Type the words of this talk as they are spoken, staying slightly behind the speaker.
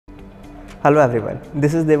Hello everyone,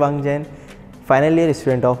 this is Devang Jain, final year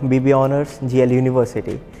student of BBA Honors GL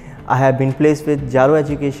University. I have been placed with Jaro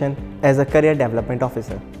Education as a career development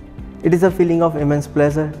officer. It is a feeling of immense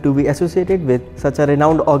pleasure to be associated with such a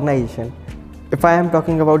renowned organization. If I am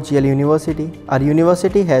talking about GL University, our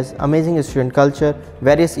university has amazing student culture,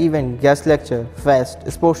 various events, guest lecture,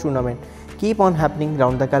 fest, sports tournament keep on happening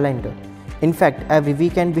round the calendar. In fact, every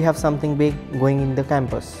weekend we have something big going in the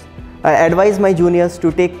campus. I advise my juniors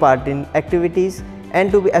to take part in activities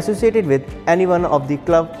and to be associated with any one of the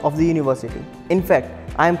club of the university. In fact,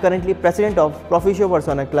 I am currently president of Proficio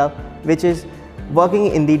Persona Club, which is working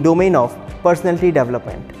in the domain of personality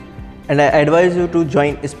development. And I advise you to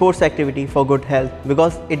join sports activity for good health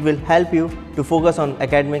because it will help you to focus on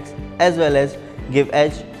academics as well as give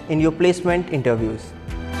edge in your placement interviews.